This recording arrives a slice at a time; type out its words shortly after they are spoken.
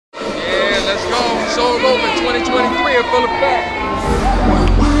Sold over 2023 in full effect.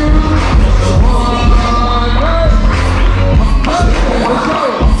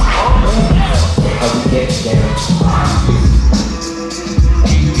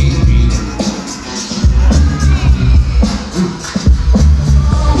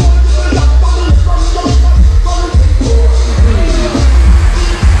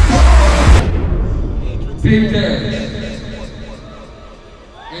 Big Daddy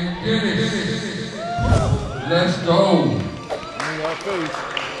and Dennis, let's go. Bring our face.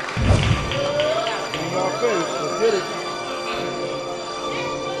 Bring our face. Let's get it.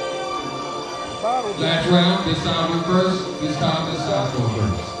 Last round, this time we're first. This time this side go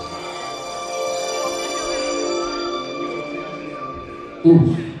first.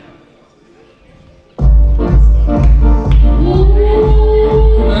 Ooh.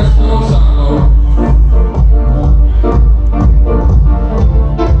 Let's go, Salo.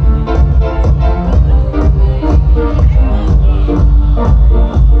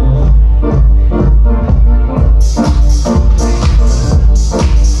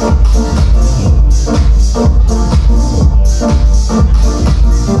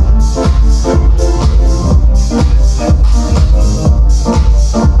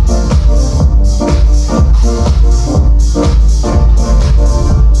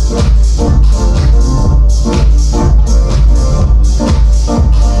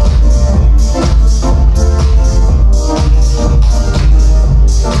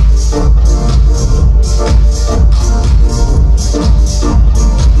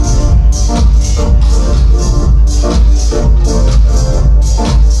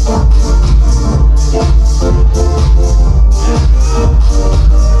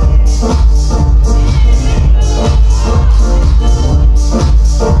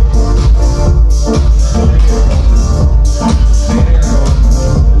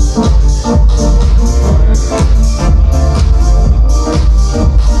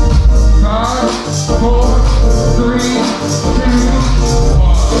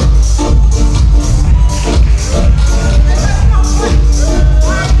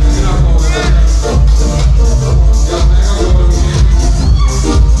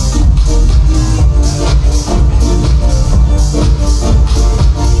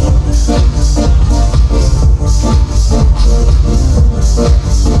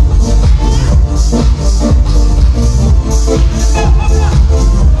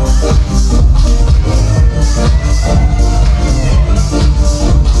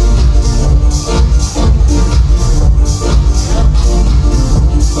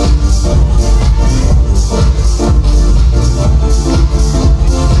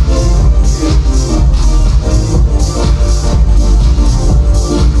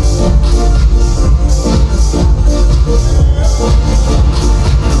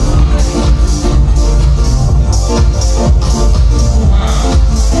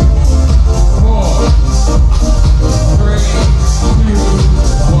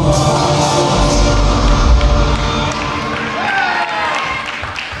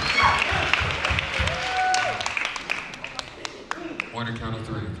 On the count of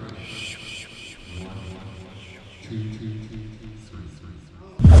three. 1, 2, 3.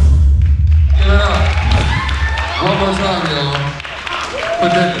 Give it up. One more time, y'all. For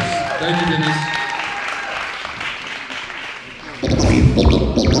Dennis. Thank you, Dennis.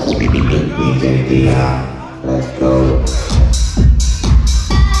 Let's go.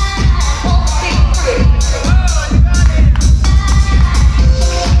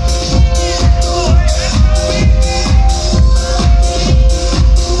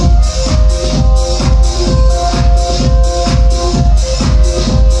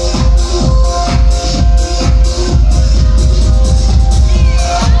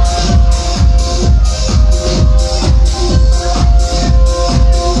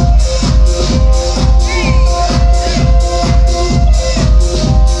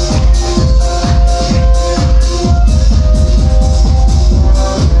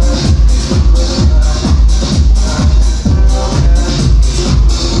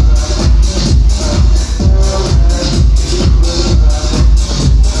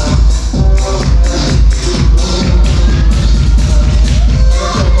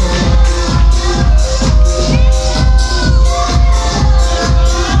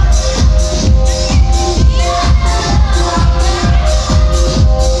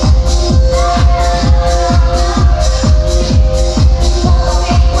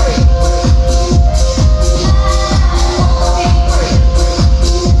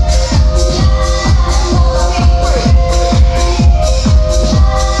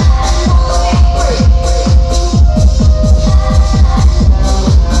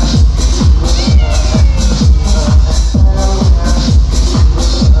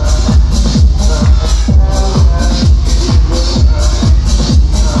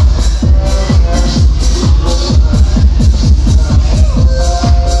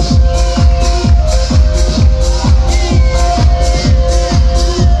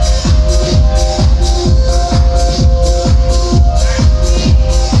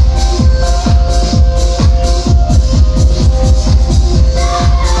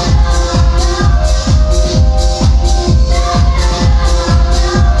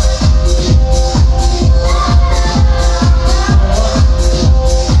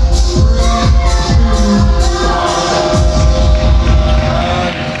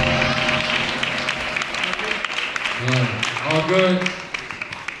 good?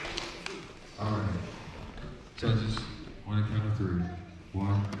 All right. Judges, on the count of 3.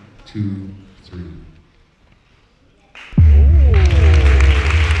 1, 2, 3.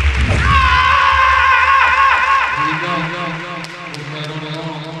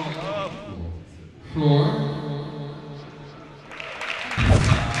 Floor.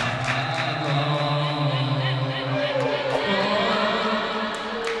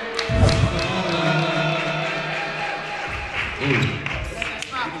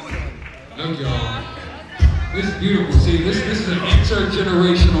 Look, y'all. This is beautiful. See, this is an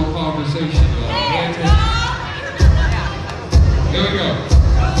intergenerational conversation, y'all. Here we go.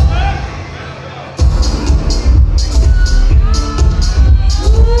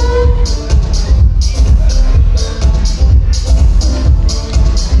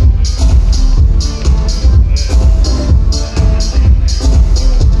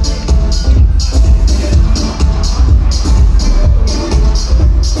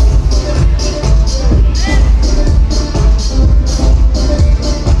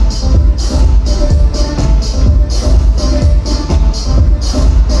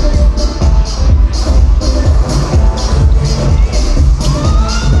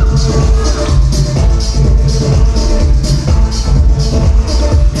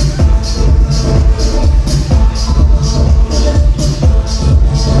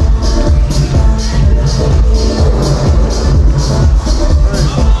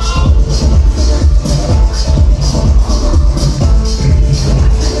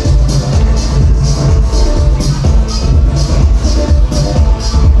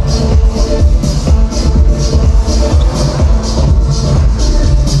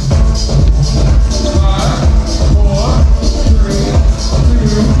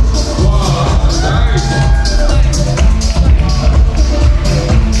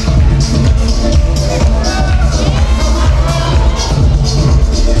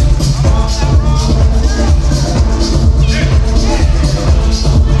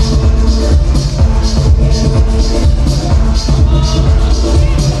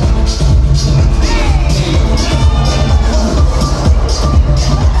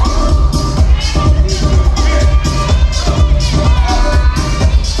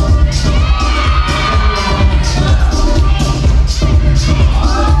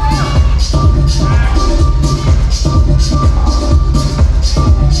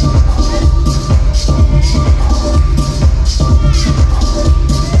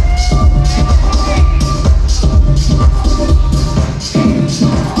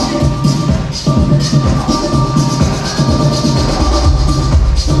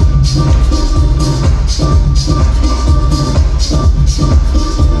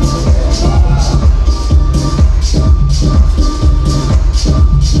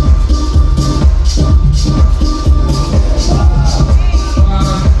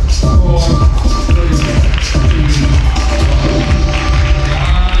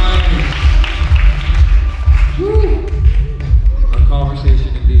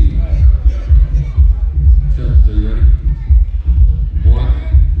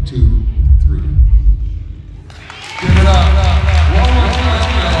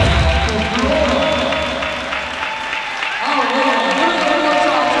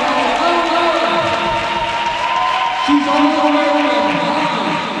 She's on her way.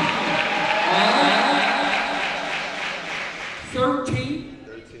 13?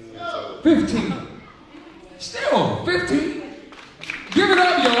 15. Still, 15. Give it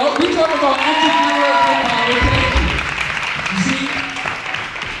up, y'all. We talking about intergenerational conversation. You see,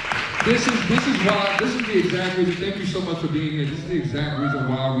 this is the exact reason. Thank you so much for being here. This is the exact reason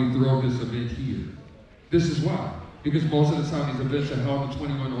why we throw this event here. This is why. Because most of the time these events are held in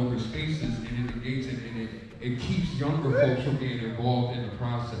 21 over spaces and it engages and it keeps younger folks from being involved in the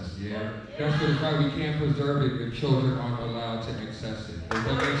process, yeah? That's what it's like. We can't preserve it if children aren't allowed to access it. Does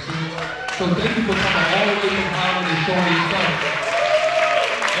that make sense? So thank you for coming all the way from Holland and showing your stuff.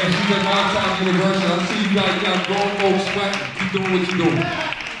 And she's at Mounttown University. I see you got grown folks sweating. Keep doing what you're doing.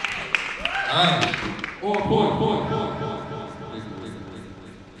 All right. Point.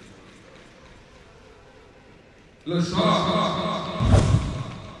 Let's talk.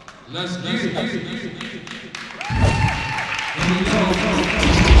 Let's get it. You start.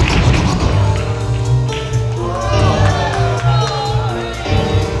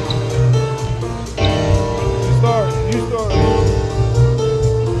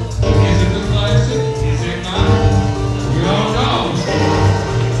 Is it the classic? Is it not? We don't know.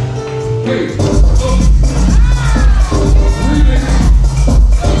 Hey.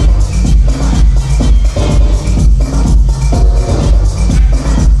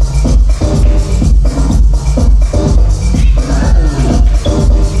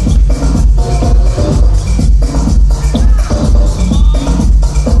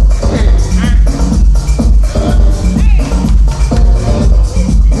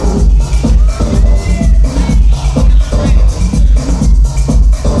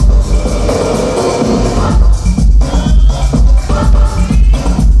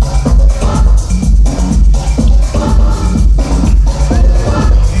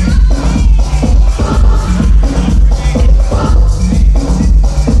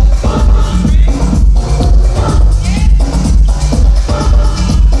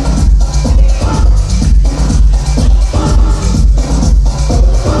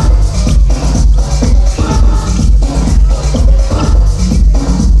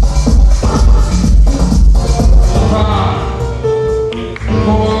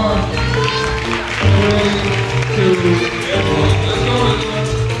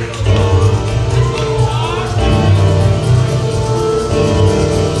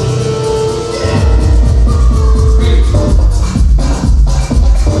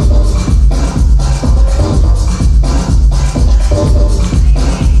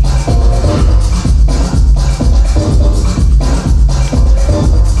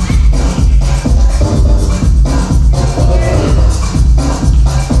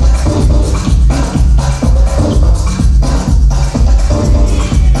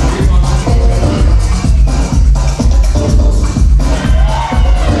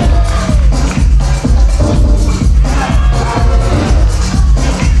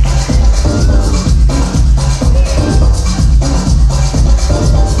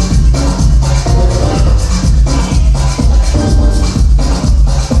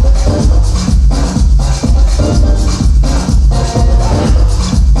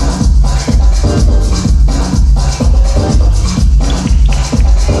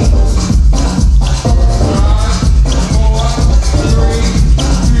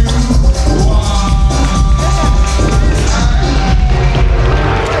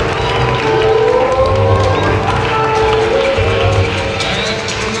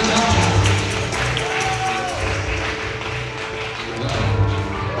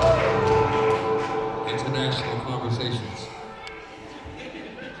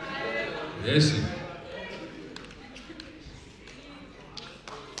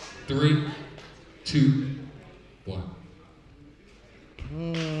 3, 2, 1. Give it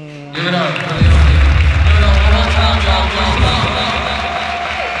up. Give it up one more time, y'all.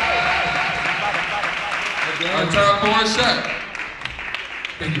 Our top 4 is set.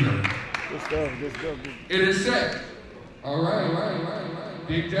 Thank you, man. Good stuff, good stuff. It is set. All right.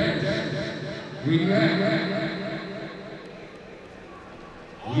 Big Jack. We got.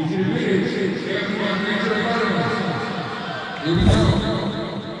 Here we go.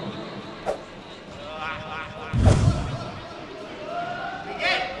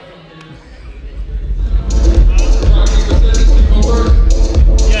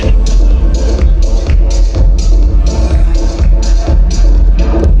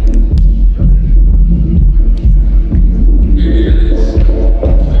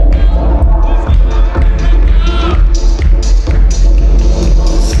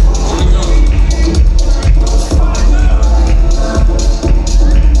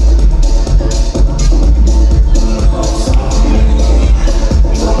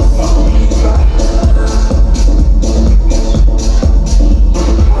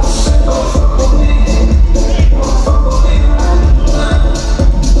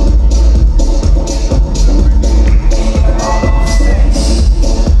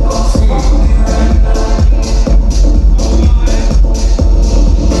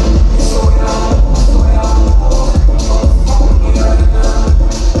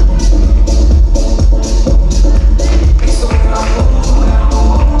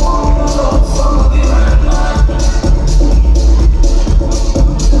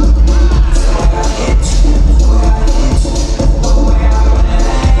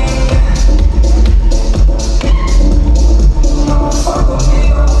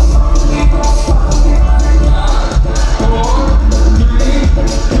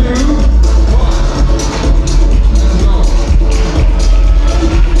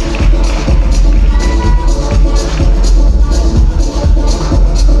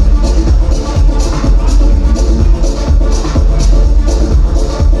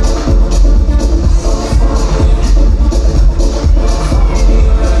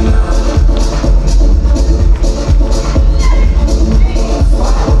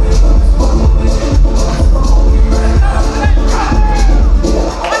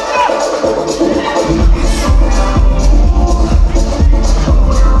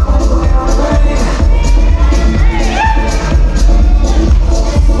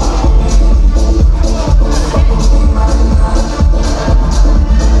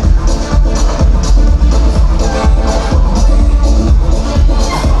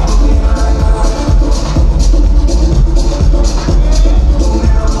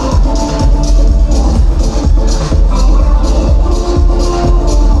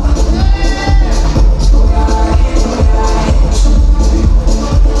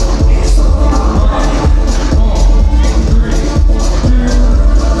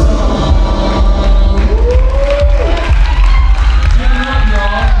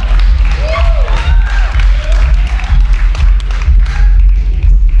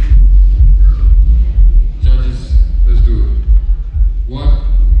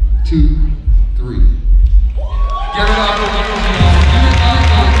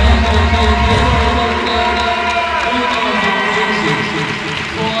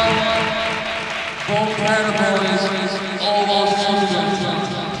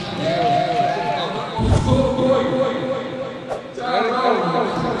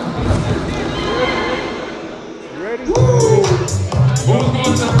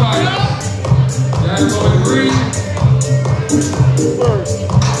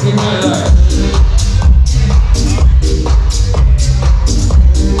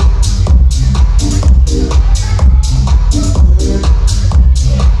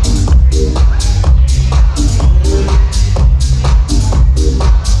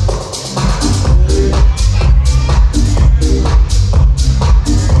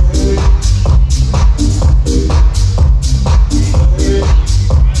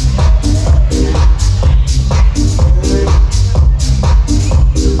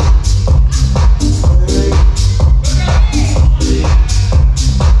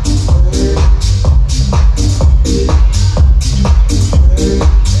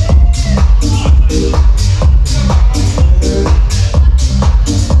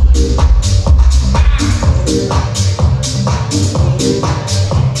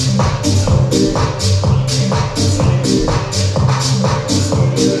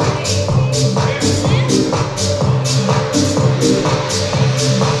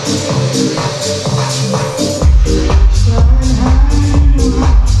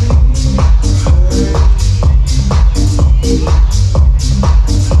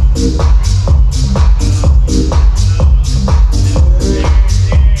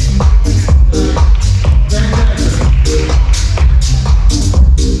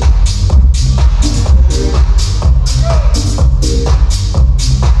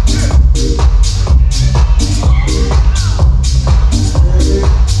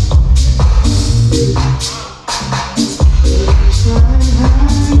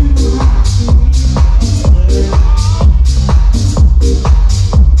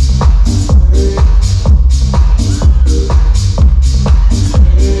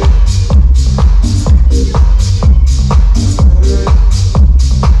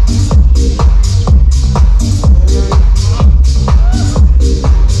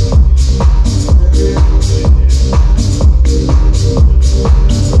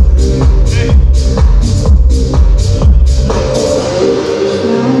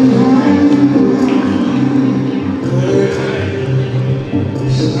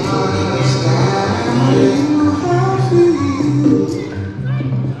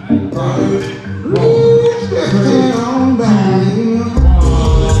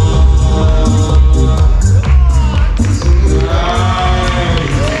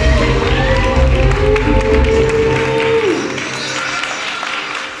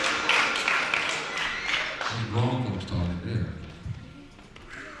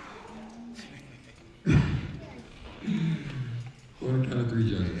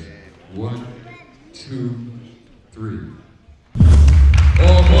 it is. 1, 2, 3.